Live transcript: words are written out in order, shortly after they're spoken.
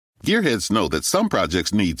Gearheads know that some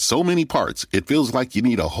projects need so many parts, it feels like you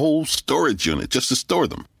need a whole storage unit just to store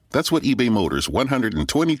them. That's what eBay Motors'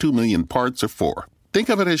 122 million parts are for. Think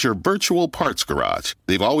of it as your virtual parts garage.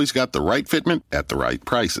 They've always got the right fitment at the right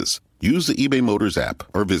prices. Use the eBay Motors app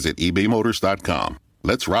or visit ebaymotors.com.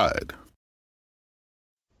 Let's ride.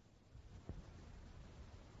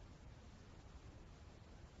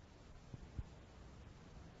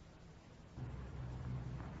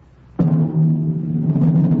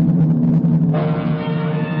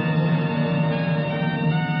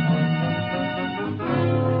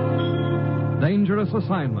 Dangerous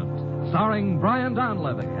Assignment, starring Brian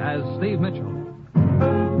Donlevy as Steve Mitchell.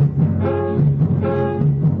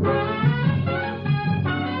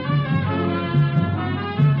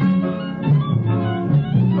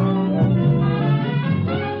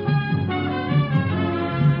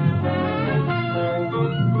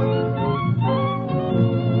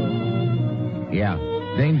 Yeah,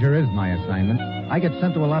 danger is my assignment. I get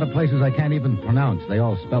sent to a lot of places I can't even pronounce. They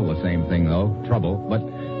all spell the same thing, though, trouble. But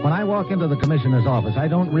when I walk into the commissioner's office, I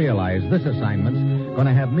don't realize this assignment's going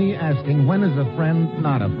to have me asking, when is a friend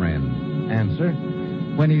not a friend? Answer,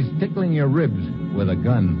 when he's tickling your ribs with a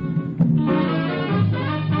gun.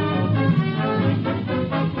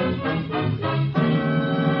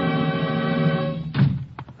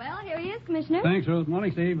 Well, here he is, Commissioner. Thanks, Ruth.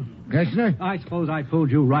 Morning, Steve. Commissioner? I suppose I fooled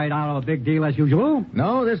you right out of a big deal as usual.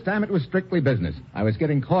 No, this time it was strictly business. I was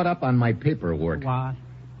getting caught up on my paperwork. What?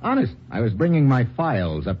 Honest, I was bringing my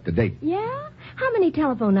files up to date. Yeah? How many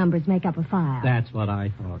telephone numbers make up a file? That's what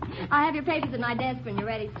I thought. I have your papers at my desk when you're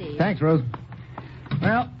ready, Steve. Thanks, Rose.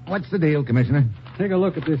 Well, what's the deal, Commissioner? Take a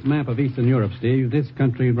look at this map of Eastern Europe, Steve. This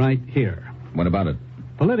country right here. What about it?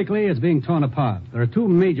 Politically, it's being torn apart. There are two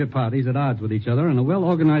major parties at odds with each other and a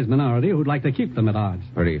well-organized minority who'd like to keep them at odds.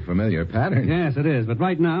 Pretty familiar pattern. Yes, it is. But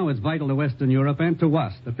right now, it's vital to Western Europe and to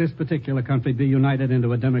us that this particular country be united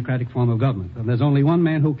into a democratic form of government. And there's only one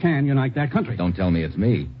man who can unite that country. Don't tell me it's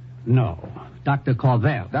me. No. Dr.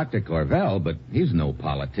 Corvell. Dr. Corvell, but he's no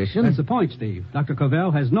politician. That's the point, Steve. Dr.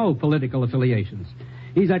 Corvell has no political affiliations.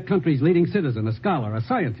 He's that country's leading citizen, a scholar, a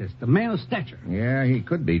scientist, a man of stature. Yeah, he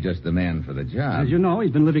could be just the man for the job. As you know,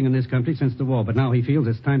 he's been living in this country since the war, but now he feels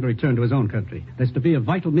it's time to return to his own country. There's to be a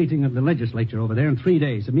vital meeting of the legislature over there in 3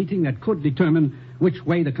 days, a meeting that could determine which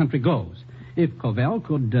way the country goes. If Corvell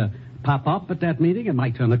could pop up at that meeting, it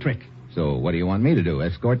might turn the trick. So what do you want me to do,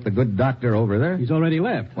 escort the good doctor over there? He's already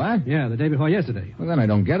left. What? Yeah, the day before yesterday. Well, then I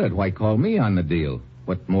don't get it. Why call me on the deal?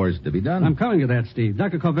 What more's to be done? I'm coming to that, Steve.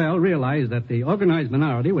 Dr. Corvell realized that the organized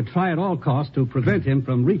minority would try at all costs to prevent him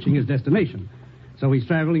from reaching his destination. So he's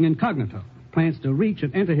traveling incognito. Plans to reach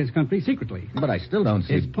and enter his country secretly. But I still don't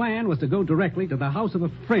see... His plan was to go directly to the house of a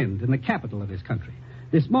friend in the capital of his country.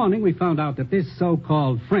 This morning we found out that this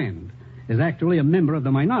so-called friend is actually a member of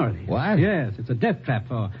the minority. What? Yes, it's a death trap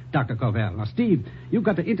for Dr. Corvell. Now, Steve, you've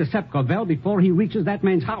got to intercept Corvell before he reaches that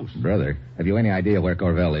man's house. Brother, have you any idea where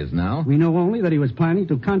Corvell is now? We know only that he was planning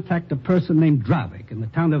to contact a person named Dravik in the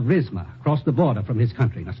town of Rizma, across the border from his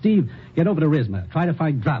country. Now, Steve, get over to Rizma. Try to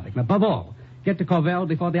find Dravik. And above all, get to Corvell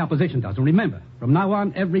before the opposition does. And remember, from now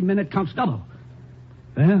on, every minute counts double.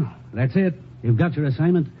 Well, that's it. You've got your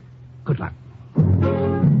assignment. Good luck.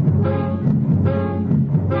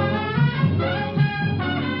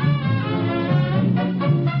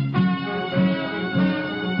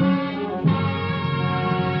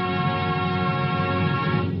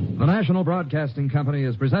 The National Broadcasting Company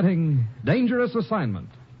is presenting Dangerous Assignment,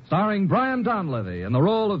 starring Brian Donlevy in the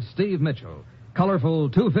role of Steve Mitchell, colorful,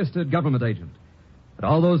 two-fisted government agent. At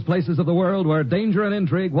all those places of the world where danger and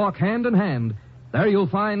intrigue walk hand in hand, there you'll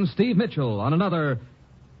find Steve Mitchell on another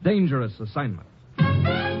Dangerous Assignment.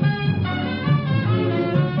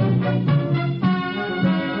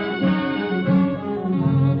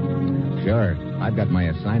 Sure, I've got my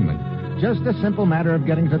assignment. Just a simple matter of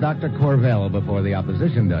getting to Dr. Corvell before the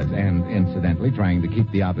opposition does, and incidentally trying to keep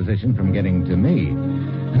the opposition from getting to me.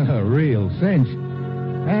 A real cinch.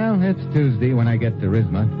 Well, it's Tuesday when I get to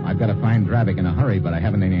Rizma. I've got to find Dravik in a hurry, but I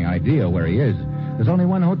haven't any idea where he is. There's only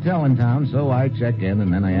one hotel in town, so I check in,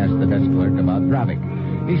 and then I ask the desk clerk about Dravik.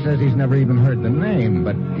 He says he's never even heard the name,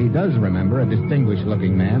 but he does remember a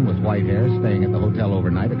distinguished-looking man with white hair staying at the hotel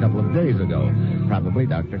overnight a couple of days ago. Probably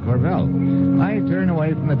Dr. Corvell. I turn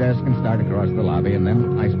away from the desk and start across the lobby, and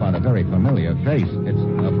then I spot a very familiar face. It's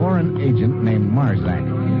a foreign agent named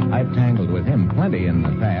Marzak. I've tangled with him plenty in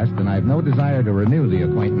the past, and I've no desire to renew the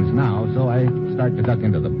acquaintance now, so I start to duck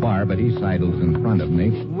into the bar, but he sidles in front of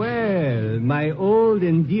me. Well, my old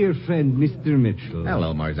and dear friend, Mr. Mitchell.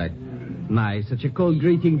 Hello, Marzak. My, such a cold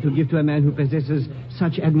greeting to give to a man who possesses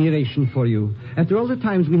such admiration for you. After all the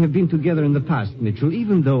times we have been together in the past, Mitchell,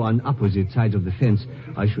 even though on opposite sides of the fence,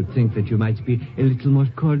 I should think that you might be a little more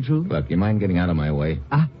cordial. Look, you mind getting out of my way?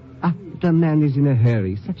 The man is in a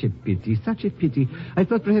hurry. Such a pity, such a pity. I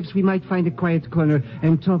thought perhaps we might find a quiet corner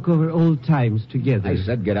and talk over old times together. I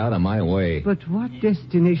said get out of my way. But what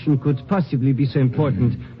destination could possibly be so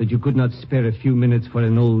important that you could not spare a few minutes for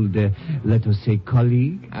an old, let us say,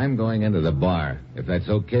 colleague? I'm going into the bar, if that's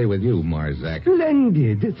okay with you, Marzak.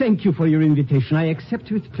 Splendid. Thank you for your invitation. I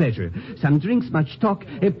accept with pleasure. Some drinks, much talk,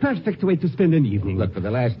 a perfect way to spend an evening. Look, for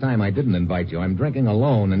the last time, I didn't invite you. I'm drinking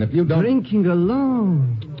alone, and if you don't... Drinking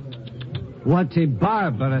alone? What a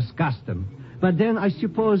barbarous custom. But then I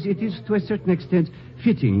suppose it is to a certain extent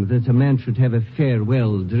fitting that a man should have a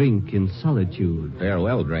farewell drink in solitude.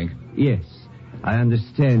 Farewell drink? Yes. I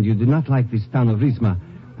understand you do not like this town of Rizma.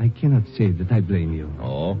 I cannot say that I blame you.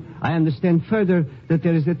 Oh? I understand further that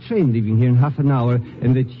there is a train leaving here in half an hour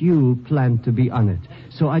and that you plan to be on it.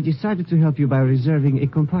 So I decided to help you by reserving a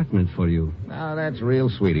compartment for you. Now, that's real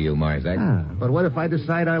sweet of you, Marzak. Ah. But what if I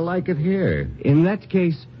decide I like it here? In that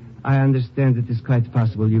case, I understand it is quite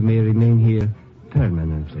possible you may remain here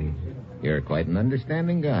permanently. You're quite an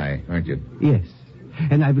understanding guy, aren't you? Yes.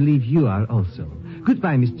 And I believe you are also.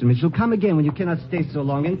 Goodbye, Mr. Mitchell. Come again when you cannot stay so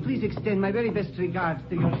long. And please extend my very best regards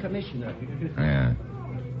to your commissioner. Yeah.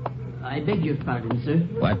 I beg your pardon, sir.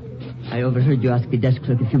 What? I overheard you ask the desk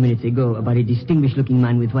clerk a few minutes ago about a distinguished-looking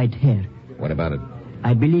man with white hair. What about it?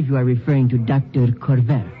 I believe you are referring to Dr.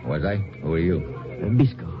 Corvell. Was I? Who are you?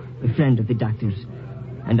 Bisco, a friend of the doctor's.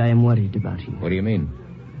 And I am worried about him. What do you mean?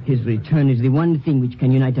 His return is the one thing which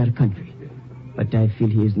can unite our country. But I feel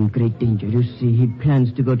he is in great danger. You see, he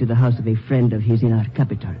plans to go to the house of a friend of his in our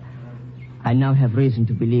capital. I now have reason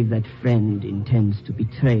to believe that friend intends to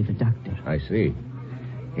betray the doctor. I see.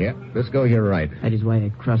 Yeah, Bisco, you're right. That is why I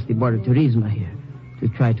crossed the border to Rizma here, to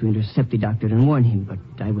try to intercept the doctor and warn him,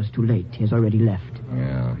 but I was too late. He has already left.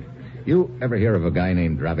 Yeah. You ever hear of a guy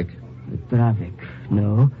named Dravik? Dravik?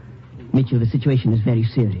 No. Mitchell, the situation is very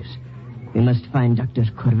serious. We must find Dr.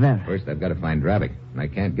 Corvell. First, I've got to find Dravik. And I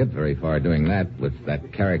can't get very far doing that with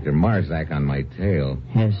that character Marzak on my tail.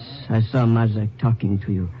 Yes, I saw Marzak talking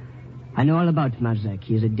to you. I know all about Marzak.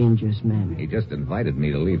 He is a dangerous man. He just invited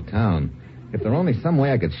me to leave town. If there were only some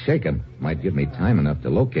way I could shake him, might give me time enough to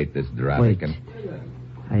locate this Dravik. Wait.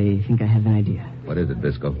 I think I have an idea. What is it,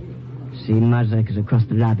 Bisco? See, Marzak is across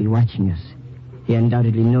the lobby watching us. He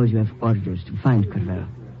undoubtedly knows you have orders to find Corvell.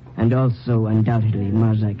 And also, undoubtedly,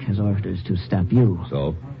 Marzak has orders to stop you.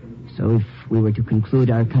 So? So if we were to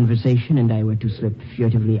conclude our conversation and I were to slip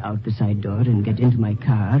furtively out the side door and get into my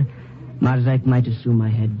car, Marzak might assume I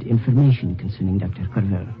had information concerning Dr.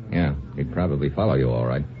 Corvell. Yeah, he'd probably follow you, all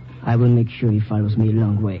right. I will make sure he follows me a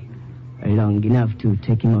long way. Long enough to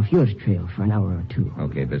take him off your trail for an hour or two.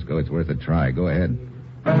 Okay, Bisco, it's worth a try. Go ahead.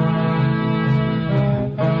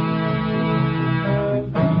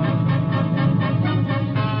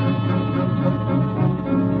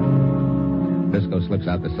 Bisco slips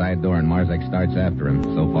out the side door and Marzak starts after him.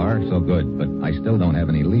 So far, so good, but I still don't have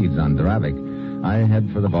any leads on Dravik. I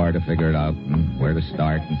head for the bar to figure it out and where to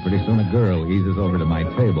start, and pretty soon a girl eases over to my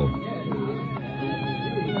table.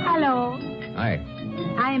 Hello. Hi.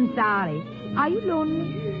 I am sorry. Are you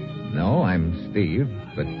lonely? No, I'm Steve,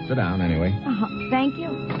 but sit down anyway. Oh, thank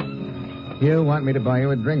you. You want me to buy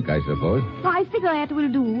you a drink, I suppose? Well, I figure that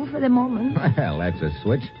will do for the moment. Well, that's a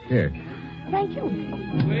switch. Here. Thank you.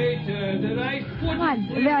 Waiter, the rice pudding. What?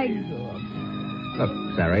 Very good.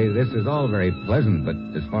 Look, Sari, this is all very pleasant, but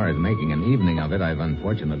as far as making an evening of it, I've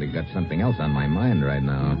unfortunately got something else on my mind right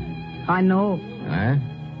now. I know. Huh?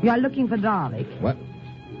 You are looking for Darlick. What?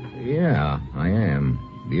 Yeah, I am.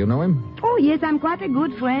 Do you know him? Oh, yes, I'm quite a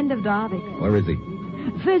good friend of Darlick. Where is he?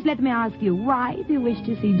 First, let me ask you, why do you wish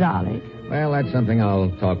to see Darlick? Well, that's something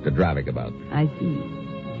I'll talk to Dravik about. I see.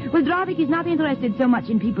 Well, Darlick is not interested so much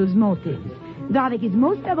in people's motives. Darlick is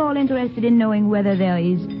most of all interested in knowing whether there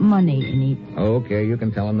is money in it. Okay, you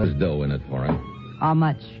can tell him there's dough in it for him. How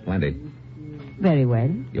much? Plenty. Very well.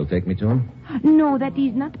 You'll take me to him? No, that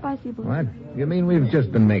is not possible. What? You mean we've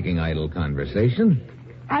just been making idle conversation?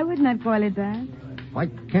 I would not call it that. Why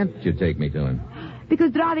can't you take me to him?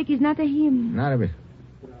 Because Darlick is not a him. Not a...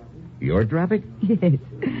 You're Dravik? Yes.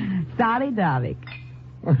 Sorry, Darlick.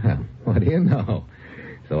 Well, what do you know?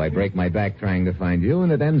 So I break my back trying to find you,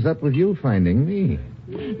 and it ends up with you finding me.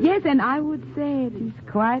 Yes, and I would say it is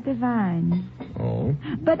quite a find. Oh?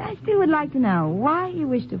 But I still would like to know why you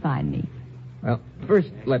wish to find me. Well,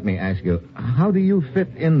 first, let me ask you, how do you fit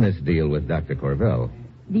in this deal with Dr. Corvell?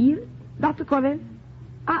 Deal? Dr. Corvell?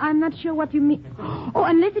 I'm not sure what you mean. Oh,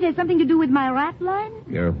 unless it has something to do with my rat line?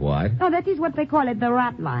 Your what? Oh, that is what they call it, the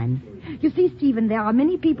rat line. You see, Stephen, there are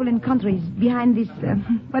many people in countries behind this,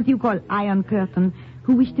 what you call Iron Curtain,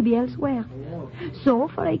 who wish to be elsewhere. So,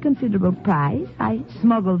 for a considerable price, I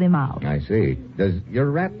smuggle them out. I see. Does your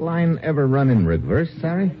rat line ever run in reverse,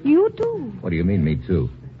 Sari? You too. What do you mean, me too?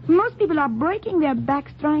 Most people are breaking their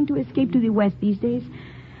backs trying to escape to the west these days.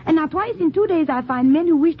 And now twice in 2 days I find men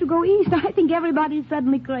who wish to go east. I think everybody's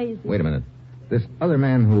suddenly crazy. Wait a minute. This other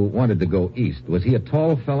man who wanted to go east, was he a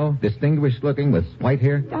tall fellow, distinguished looking, with white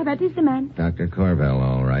hair? Oh, that is the man. Dr. Corvell,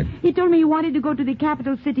 all right. He told me he wanted to go to the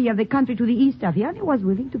capital city of the country to the east of here, and he was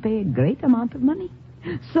willing to pay a great amount of money.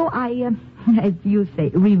 So I, as you say,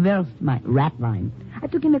 reversed my rat line. I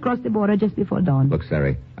took him across the border just before dawn. Look,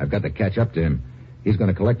 Sari, I've got to catch up to him. He's going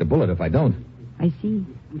to collect a bullet if I don't. I see.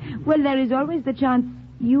 Well, there is always the chance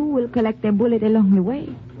you will collect a bullet along the way.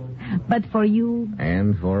 But for you...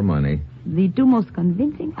 And for money. The two most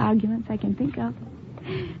convincing arguments I can think of.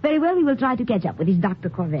 Very well, we will try to catch up with this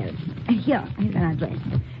Dr. Corvell. Here's an address.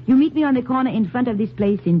 You meet me on the corner in front of this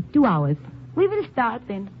place in 2 hours. We will start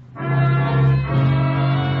then.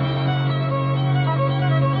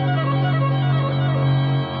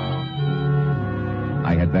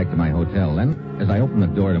 I head back to my hotel. Then, as I open the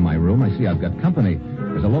door to my room, I see I've got company.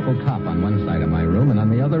 There's a local cop on one side of my room, and on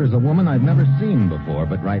the other is a woman I've never seen before.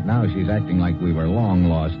 But right now, she's acting like we were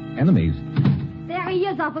long-lost enemies. There he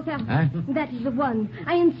is, officer. Huh? That is the one.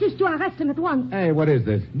 I insist you arrest him at once. Hey, what is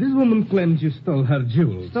this? This woman claims you stole her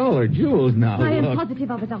jewels. Stole her jewels now. I am Look.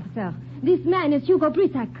 positive of it, officer. This man is Hugo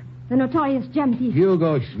Brisac, the notorious gem thief.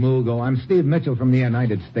 Hugo Schmulgo. I'm Steve Mitchell from the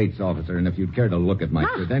United States, officer, and if you'd care to look at my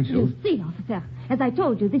credentials... You see, officer, as I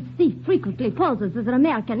told you, this thief frequently poses as an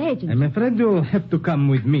American agent. I'm afraid you'll have to come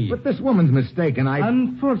with me. But this woman's mistaken.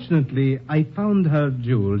 Unfortunately, I found her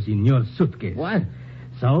jewels in your suitcase. What?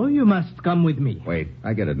 So you must come with me. Wait,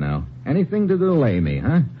 I get it now. Anything to delay me,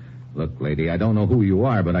 huh? Look, lady, I don't know who you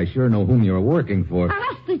are, but I sure know whom you're working for.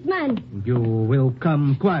 Arrest this man. You will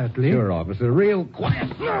come quietly. Sure, officer. Real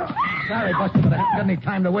quiet. Sorry, Buster, but I haven't got any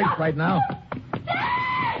time to waste right now.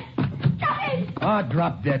 Oh,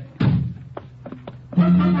 drop dead. I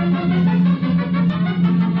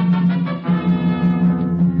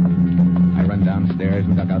run downstairs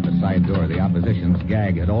and dug out the side door. The opposition's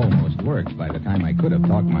gag had almost worked. By the time I could have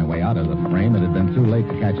talked my way out of the frame, it had been too late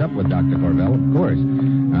to catch up with Dr. Corvell, of course.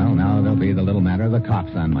 Well, now there'll be the little matter of the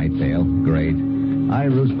cops on my tail. Great. I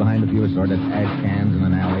roost behind a few assorted ash cans in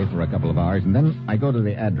an alley for a couple of hours, and then I go to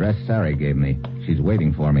the address Sari gave me. She's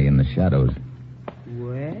waiting for me in the shadows.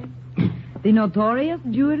 What? The notorious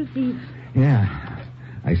jewel thief. Yeah.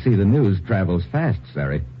 I see the news travels fast,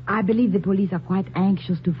 Sari. I believe the police are quite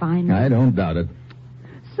anxious to find me. I don't doubt it.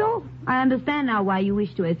 So, I understand now why you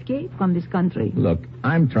wish to escape from this country. Look,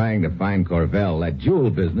 I'm trying to find Corvell. That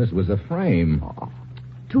jewel business was a frame. Oh,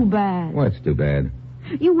 too bad. What's too bad?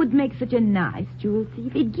 You would make such a nice jewel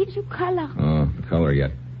thief. It gives you color. Oh, color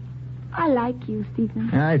yet. I like you,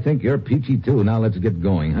 Stephen. I think you're peachy, too. Now let's get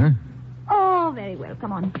going, huh? Oh, very well.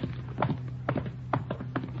 Come on.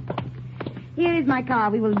 Here is my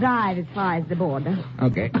car. We will drive as far as the border.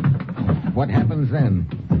 Okay. What happens then?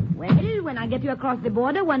 Well, when I get you across the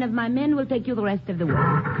border, one of my men will take you the rest of the way.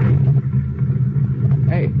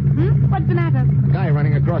 Hey, What's the matter? a guy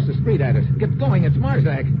running across the street at us. Get going. It's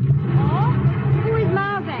Marzak. Oh? Who is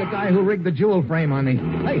Marzak? The guy who rigged the jewel frame on me.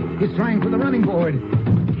 Hey, he's trying for the running board.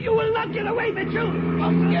 You will not get away, Mitchell.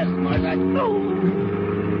 Oh, yes, Marzak.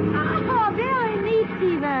 Oh, very neat,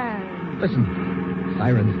 Stephen. Listen,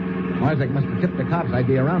 sirens. Marzak must have tipped the cops I'd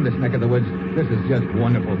be around this neck of the woods. This is just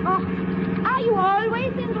wonderful. Oh, are you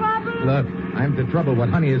always in trouble? Look, I'm to trouble what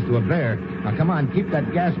honey is to a bear. Now, come on, keep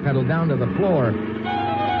that gas pedal down to the floor.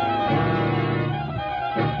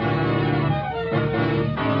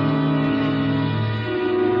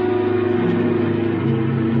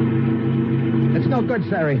 It's no good,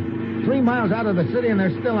 Sari. 3 miles out of the city and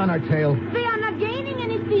they're still on our tail. They are not gaining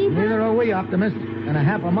any speed. Neither are we, Optimist. And a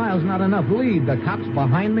half a mile's not enough lead. The cops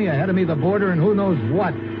behind me, ahead of me, the border, and who knows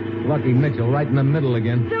what. Lucky Mitchell right in the middle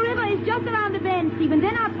again. The river is just around the bend, Stephen.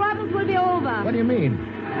 Then our problems will be over. What do you mean?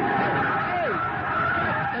 Hey!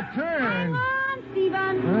 The turn! Come on,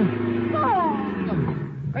 Stephen. Huh? Oh.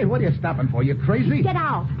 Hey, what are you stopping for? You crazy? Get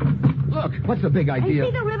out. Look, what's the big I idea?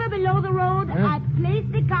 see the river below the road. Huh? I place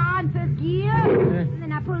the car in first gear. And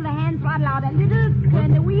then I pull the hand throttle out a little,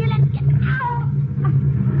 turn the wheel, and get out.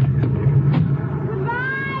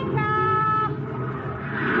 Goodbye, car.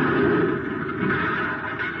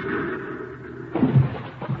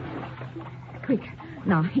 Quick.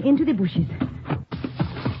 Now, into the bushes.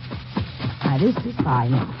 This is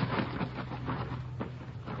fine.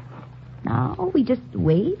 Now we just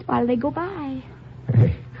wait while they go by.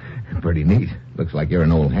 Hey, pretty neat. Looks like you're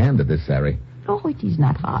an old hand at this, Sari. Oh, it is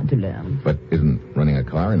not hard to learn. But isn't running a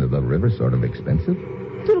car into the river sort of expensive?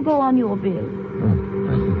 It'll go on your bill. Oh,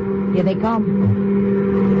 I see. Here they come.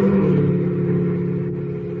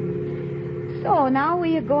 So now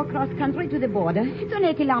we go across country to the border. It's only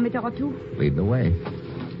a kilometer or two. Lead the way.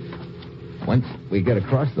 Once we get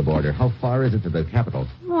across the border, how far is it to the capital?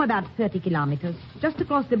 Oh, about 30 kilometers. Just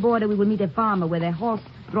across the border, we will meet a farmer with a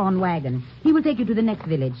horse-drawn wagon. He will take you to the next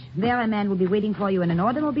village. There, a man will be waiting for you in an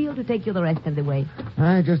automobile to take you the rest of the way.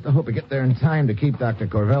 I just hope we get there in time to keep Dr.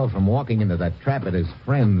 Corvell from walking into that trap at his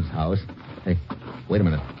friend's house. Hey, wait a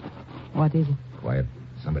minute. What is it? Quiet.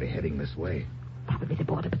 Somebody heading this way. Probably the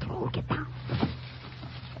border patrol. Get down.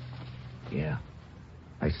 Yeah,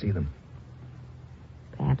 I see them.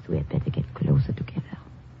 Perhaps we had better get closer together.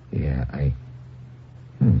 Yeah,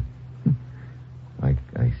 Like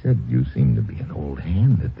I said, you seem to be an old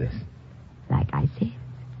hand at this. Like I said,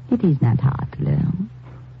 it is not hard to learn.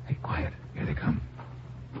 Hey, quiet. Here they come.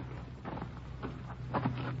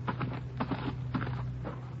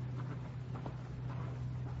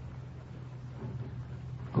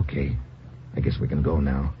 Okay. I guess we can go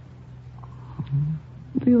now.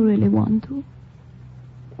 Do you really want to?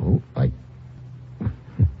 Oh,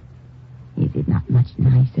 Is it not much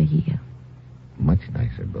nicer here? Much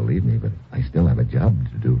nicer, believe me, but I still have a job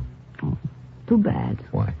to do. Oh, too bad.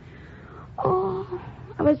 Why? Oh,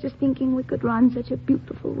 I was just thinking we could run such a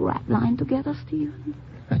beautiful rat line together, Stephen.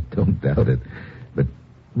 I don't doubt it. But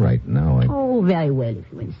right now Oh, very well, if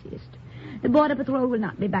you insist. The border patrol will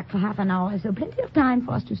not be back for half an hour, so plenty of time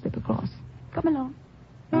for us to slip across. Come along.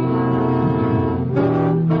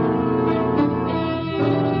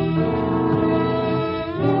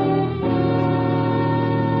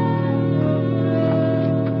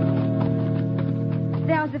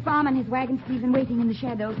 There's the farm and his wagon, Stephen, waiting in the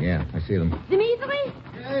shadows. Yeah, I see them. Dimitri?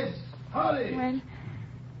 Yes, hurry. Well,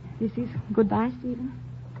 this is goodbye, Stephen.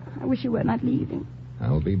 I wish you were not leaving.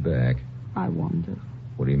 I'll be back. I wonder.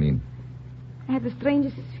 What do you mean? I have the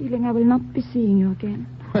strangest feeling I will not be seeing you again.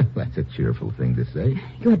 Well, that's a cheerful thing to say.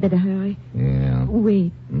 You had better hurry. Yeah.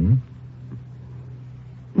 Wait. Hmm?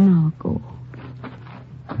 Now go.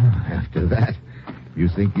 After that, you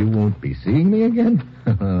think you won't be seeing me again?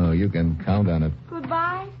 Oh, you can count on it.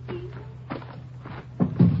 Goodbye, Steve.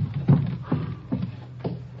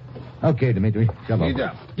 Okay, Dimitri. Shove up. Get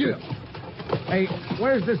up. Get up. Hey,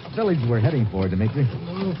 where's this village we're heading for, Dimitri?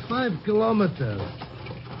 Oh, 5 kilometers.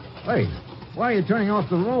 Hey, why are you turning off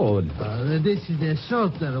the road? This is a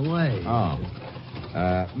shorter way. Oh.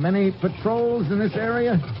 Many patrols in this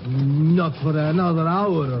area? Not for another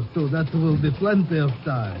hour or two. That will be plenty of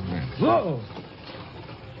time. Whoa!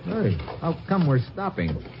 Hey, how come we're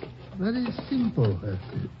stopping? Very simple.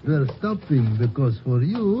 We're stopping because for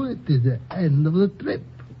you it is the end of the trip.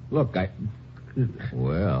 Look,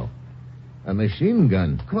 Well, a machine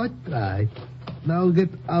gun. Quite right. Now get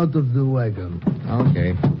out of the wagon.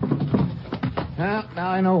 Okay. Well, now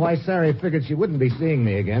I know why Sari figured she wouldn't be seeing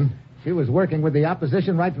me again. She was working with the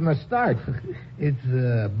opposition right from the start. It's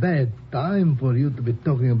a bad time for you to be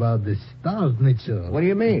talking about the stars, Mitchell. What do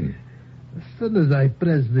you mean? As soon as I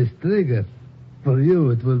press this trigger, for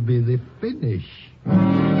you it will be the finish.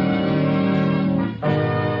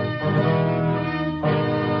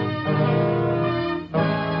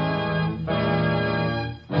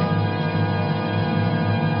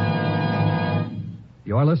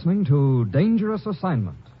 You're listening to Dangerous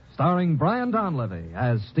Assignment, starring Brian Donlevy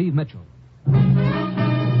as Steve Mitchell.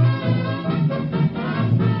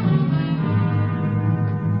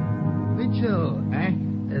 Mitchell. Eh?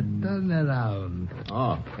 Turn around.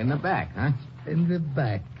 Oh, in the back, huh? In the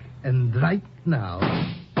back. And right now.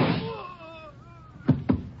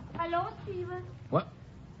 Hello, Stephen. What?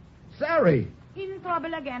 Sari! In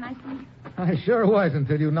trouble again, I think. I sure was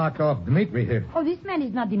until you knocked off Dimitri here. Oh, this man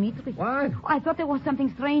is not Dimitri. What? I thought there was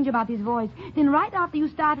something strange about his voice. Then right after you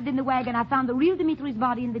started in the wagon, I found the real Dimitri's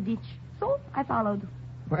body in the ditch. So I followed.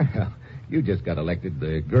 Well, you just got elected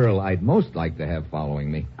the girl I'd most like to have following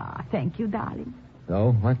me. Ah, thank you, darling.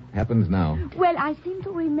 So, what happens now? Well, I seem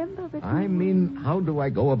to remember that... I mean, how do I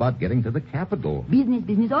go about getting to the capital?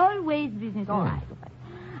 Business, always business. All right.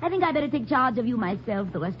 I think I better take charge of you myself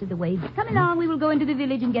the rest of the way. Come along, we will go into the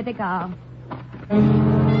village and get a car.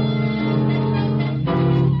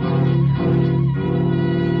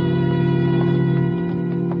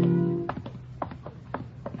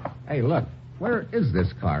 Hey, look. Where is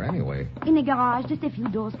this car, anyway? In the garage, just a few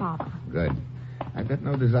doors farther. Good. I've got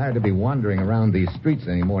no desire to be wandering around these streets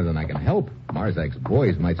any more than I can help. Marzak's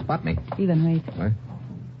boys might spot me. Stephen, wait. What?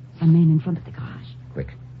 Some men in front of the garage. Quick.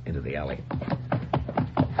 into the alley.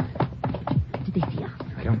 Did they see us?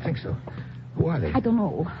 I don't think so. Who are they? I don't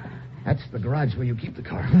know. That's the garage where you keep the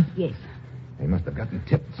car, huh? Yes. They must have gotten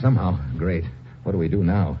tipped somehow. Great. What do we do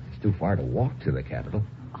now? It's too far to walk to the Capitol.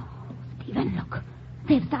 Oh, Stephen, look.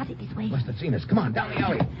 They've started this way. Must have seen us. Come on, down the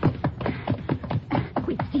alley.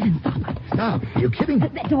 Quick, Stephen, stop. Stop. Are you kidding?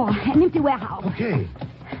 That door, an empty warehouse. Okay.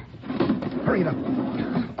 Hurry it up.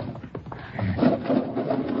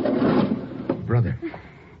 Brother,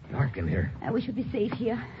 dark in here. We should be safe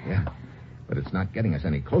here. Yeah, but it's not getting us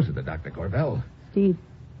any closer to Dr. Corvell. Steve.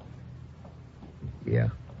 Yeah,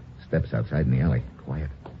 steps outside in the alley. Quiet.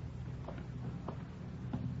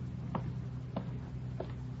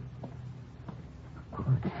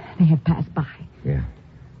 Good. They have passed by. Yeah.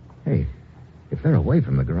 Hey, if they're away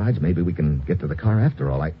from the garage, maybe we can get to the car after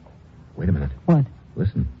all. Wait a minute. What?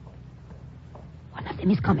 Listen. One of them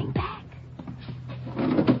is coming back.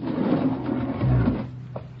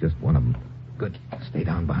 Just one of them. Good. Stay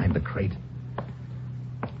down behind the crate.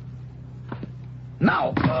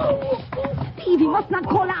 Now! Steve, he must not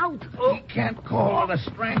call out. He can't call with a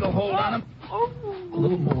stranglehold on him. A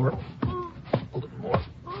little more. A little more.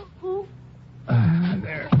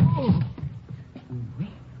 There.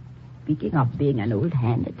 Speaking of being an old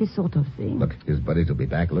hand at this sort of thing. Look, his buddies will be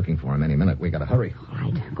back looking for him any minute. We gotta hurry. All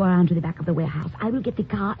right, go around to the back of the warehouse. I will get the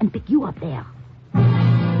car and pick you up there.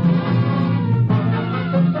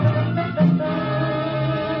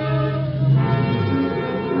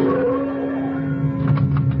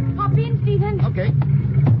 Hop in, Stephen. Okay.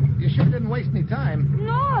 You sure didn't waste any time.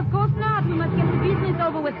 No, of course not. We must get the business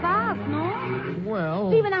over with fast, no? Well...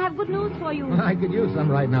 Stephen, I have good news for you. I could use some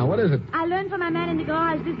right now. What is it? I learned from my man in the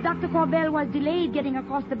garage this Dr. Corbell was delayed getting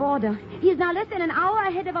across the border. He is now less than an hour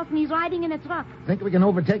ahead of us, and he's riding in a truck. Think we can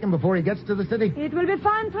overtake him before he gets to the city? It will be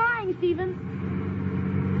fun trying, Stephen.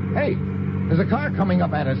 Hey, there's a car coming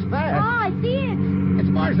up at us fast. Oh, I see it. It's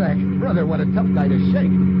Marzak. Brother, what a tough guy to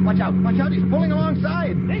shake. Watch out, he's pulling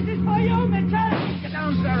alongside. This is for you, Mitchell. Get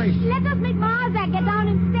down, Sari. Let us make Marzak get down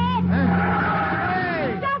instead.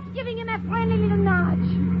 Hey! Just giving him a friendly little nudge.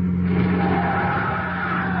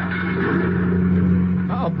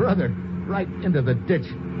 Oh, brother, right into the ditch.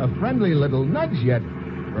 A friendly little nudge yet.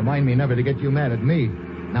 Remind me never to get you mad at me.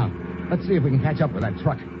 Now, let's see if we can catch up with that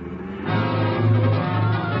truck.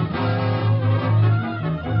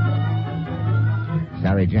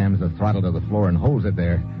 Sari jams the throttle to the floor and holds it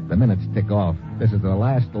there. The minutes tick off. This is the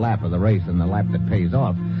last lap of the race and the lap that pays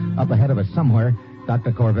off. Up ahead of us somewhere,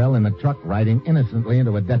 Dr. Corvell in the truck riding innocently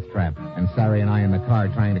into a death trap, and Sari and I in the car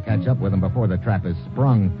trying to catch up with him before the trap is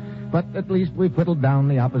sprung. But at least we've whittled down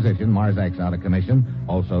the opposition. Marzak's out of commission.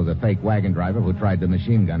 Also the fake wagon driver who tried to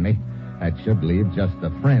machine gun me. That should leave just a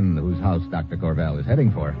friend whose house Dr. Corvell is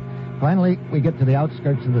heading for. Finally, we get to the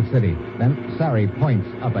outskirts of the city. Then Sari points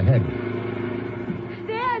up ahead.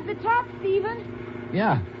 There's the truck, Stephen.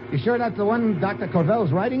 Yeah. You sure that's the one Dr.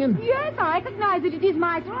 Corvell's riding in? Yes, I recognize it. It is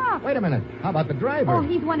my truck. Wait a minute. How about the driver? Oh,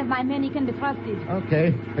 he's one of my men. He can be trusted.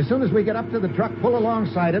 Okay. As soon as we get up to the truck, pull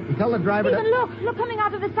alongside it and tell the driver Stephen, look coming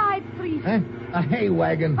out of the side street. A hay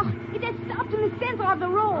wagon. Oh, it has stopped in the center of the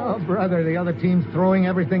road. Oh, brother, the other team's throwing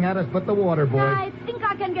everything at us but the water boy. I think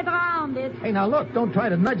I can get around it. Hey, now look, don't try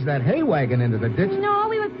to nudge that hay wagon into the ditch. No,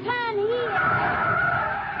 we will turn here.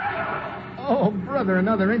 Oh, brother,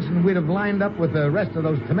 another inch and we'd have lined up with the rest of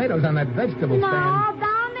those tomatoes on that vegetable stand. No,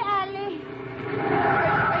 down the alley.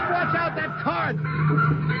 Hey, watch out, that cart!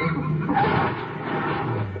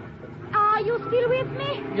 Are you still with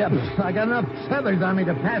me? Yep, I got enough feathers on me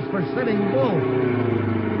to pass for Sitting Bull.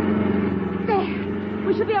 There.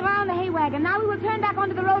 We should be around the hay wagon. Now we will turn back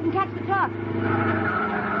onto the road and catch the truck.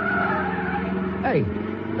 Hey,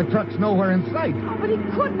 the truck's nowhere in sight. Oh, but he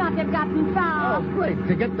could not have gotten far. Oh, great,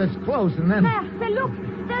 to get this close and then... There, look.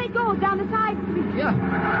 There it goes, down the side street. Yeah.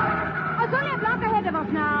 Oh, it's only a block ahead of us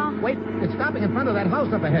now. Wait, it's stopping in front of that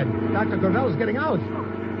house up ahead. Dr. Corvell's getting out.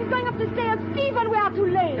 He's going up the stairs. Stephen, we are too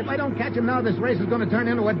late. If I don't catch him now, this race is going to turn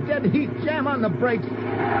into a dead heat. Jam on the brakes.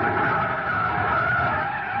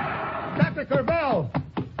 Dr. Corvell!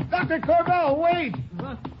 Dr. Corvell, wait!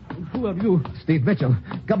 Who are you? Steve Mitchell,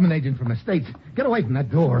 government agent from the States. Get away from that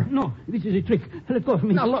door. No, this is a trick. Let go of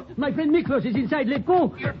me. Now, look. My friend Miklos is inside. Let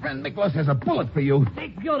go. Your friend Miklos has a bullet for you.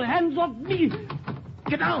 Take your hands off me.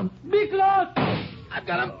 Get down. Miklos! I've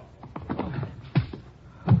got him.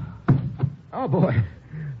 Oh, boy.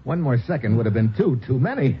 One more second would have been too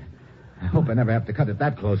many. I hope I never have to cut it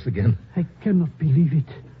that close again. I cannot believe it.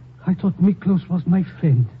 I thought Miklos was my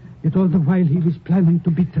friend. Yet all the while he was planning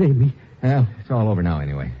to betray me. Well, it's all over now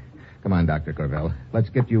anyway. Come on, Dr. Corvell. Let's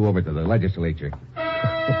get you over to the legislature.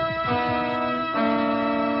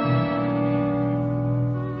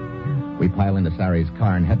 We pile into Sari's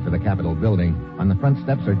car and head for the Capitol building. On the front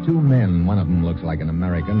steps are two men. One of them looks like an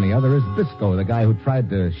American. The other is Bisco, the guy who tried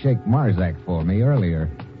to shake Marzak for me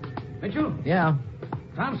earlier. Mitchell? Yeah?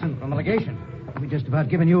 Thompson from the legation. We just about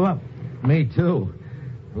given you up. Me, too.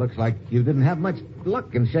 Looks like you didn't have much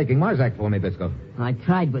luck in shaking Marzak for me, Bisco. I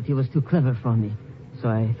tried, but he was too clever for me. So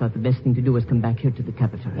I thought the best thing to do was come back here to the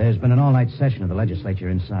Capitol. There's been an all-night session of the legislature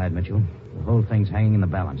inside, Mitchell. The whole thing's hanging in the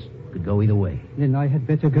balance. Could go either way. Then I had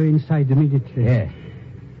better go inside immediately. Yeah.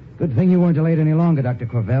 Good thing you weren't delayed any longer, Dr.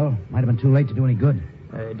 Corvell. Might have been too late to do any good.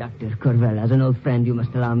 Dr. Corvell, as an old friend, you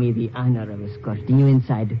must allow me the honor of escorting you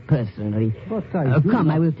inside personally. But come,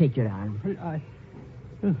 I will take your arm.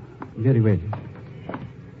 Very well.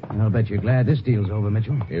 I'll bet you're glad this deal's over,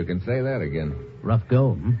 Mitchell. You can say that again. Rough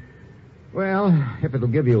go, hmm? Well, if it'll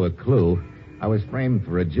give you a clue, I was framed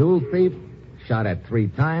for a jewel thief, shot at 3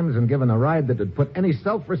 times, and given a ride that would put any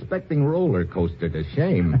self-respecting roller coaster to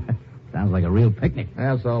shame. Sounds like a real picnic.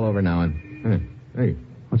 That's all over now. Hey.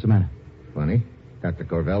 What's the matter? Funny. Dr.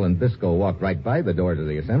 Corvell and Bisco walked right by the door to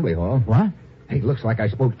the assembly hall. What? Hey, looks like I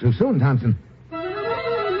spoke too soon, Thompson.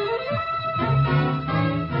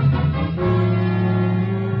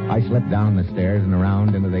 I slipped down the stairs and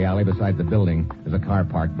around into the alley beside the building. There's a car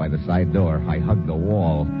parked by the side door. I hugged the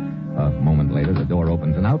wall. A moment later, the door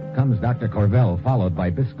opens, and out comes Dr. Corvell, followed by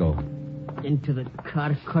Bisco. Into the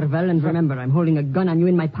car, Corvell, and remember, I'm holding a gun on you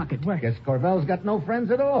in my pocket. Guess Corvell's got no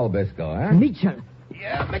friends at all, Bisco, huh? Mitchell!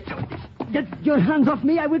 Yeah, Mitchell. Get your hands off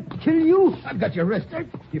me, I will kill you! I've got your wrist.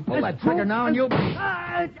 You pull that trigger now, and you'll...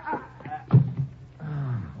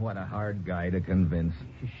 What a hard guy to convince.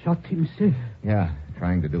 He shot himself. Yeah,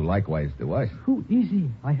 trying to do likewise to us. Who is he?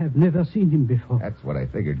 I have never seen him before. That's what I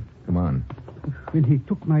figured. Come on. When he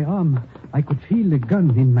took my arm, I could feel the gun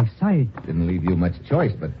in my side. Didn't leave you much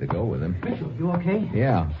choice but to go with him. Mitchell, you okay?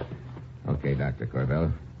 Yeah. Okay, Dr.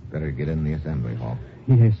 Corvell. Better get in the assembly hall.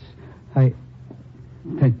 Yes. Thank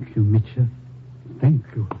you, Mitchell. Thank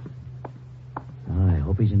you. I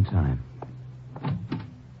hope he's in time.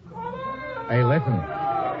 Hey, listen.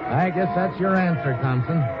 I guess that's your answer,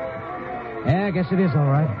 Thompson. Yeah, I guess it is all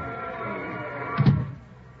right.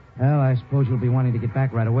 Well, I suppose you'll be wanting to get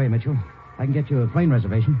back right away, Mitchell. I can get you a plane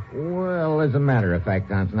reservation. Well, as a matter of fact,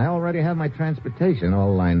 Thompson, I already have my transportation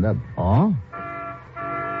all lined up. Oh?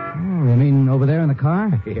 Oh, you mean over there in the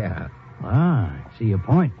car? Yeah. Ah, I see your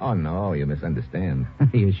point. Oh, no, you misunderstand.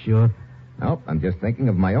 You sure? Nope, I'm just thinking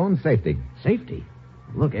of my own safety. Safety?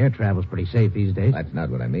 Look, air travel's pretty safe these days. That's not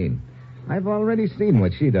what I mean. I've already seen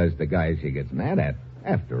what she does to guys she gets mad at.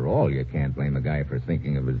 After all, you can't blame a guy for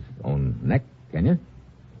thinking of his own neck, can you?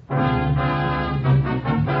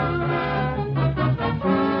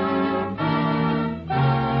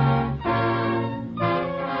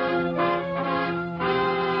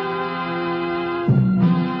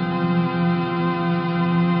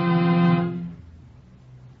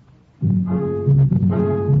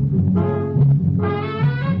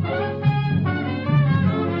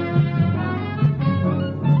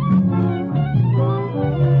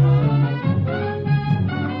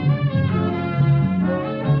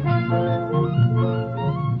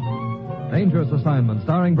 Dangerous Assignment,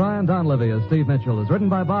 starring Brian Donlevy as Steve Mitchell, is written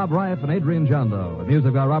by Bob Reif and Adrian Jondo, with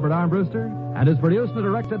music by Robert Armbruster, and is produced and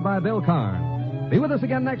directed by Bill Karn. Be with us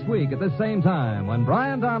again next week at this same time when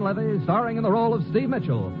Brian Donlevy, starring in the role of Steve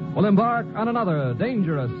Mitchell, will embark on another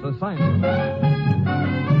dangerous assignment.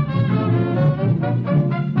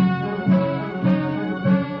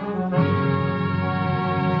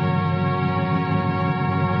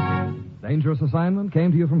 Dangerous Assignment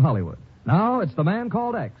came to you from Hollywood. Now it's The Man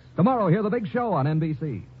Called X. Tomorrow, hear the big show on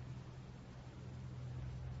NBC.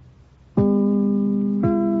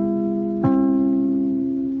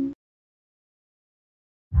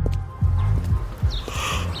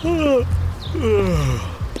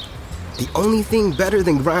 The only thing better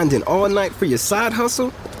than grinding all night for your side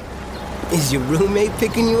hustle is your roommate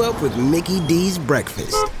picking you up with Mickey D's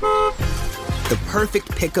breakfast. The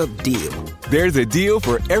perfect pickup deal. There's a deal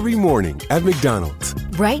for every morning at McDonald's.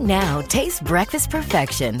 Right now, taste breakfast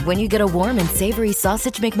perfection when you get a warm and savory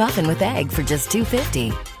sausage McMuffin with egg for just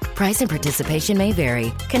 $2.50. Price and participation may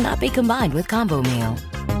vary. Cannot be combined with combo meal.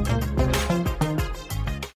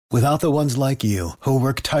 Without the ones like you, who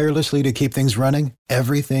work tirelessly to keep things running,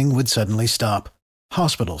 everything would suddenly stop.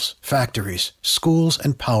 Hospitals, factories, schools,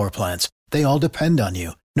 and power plants, they all depend on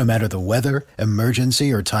you. No matter the weather,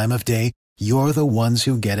 emergency, or time of day, you're the ones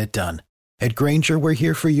who get it done. At Grainger, we're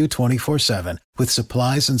here for you 24/7 with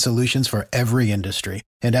supplies and solutions for every industry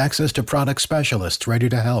and access to product specialists ready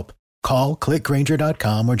to help. Call, click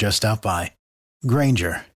Grainger.com, or just stop by.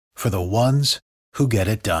 Grainger, for the ones who get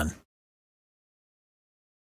it done.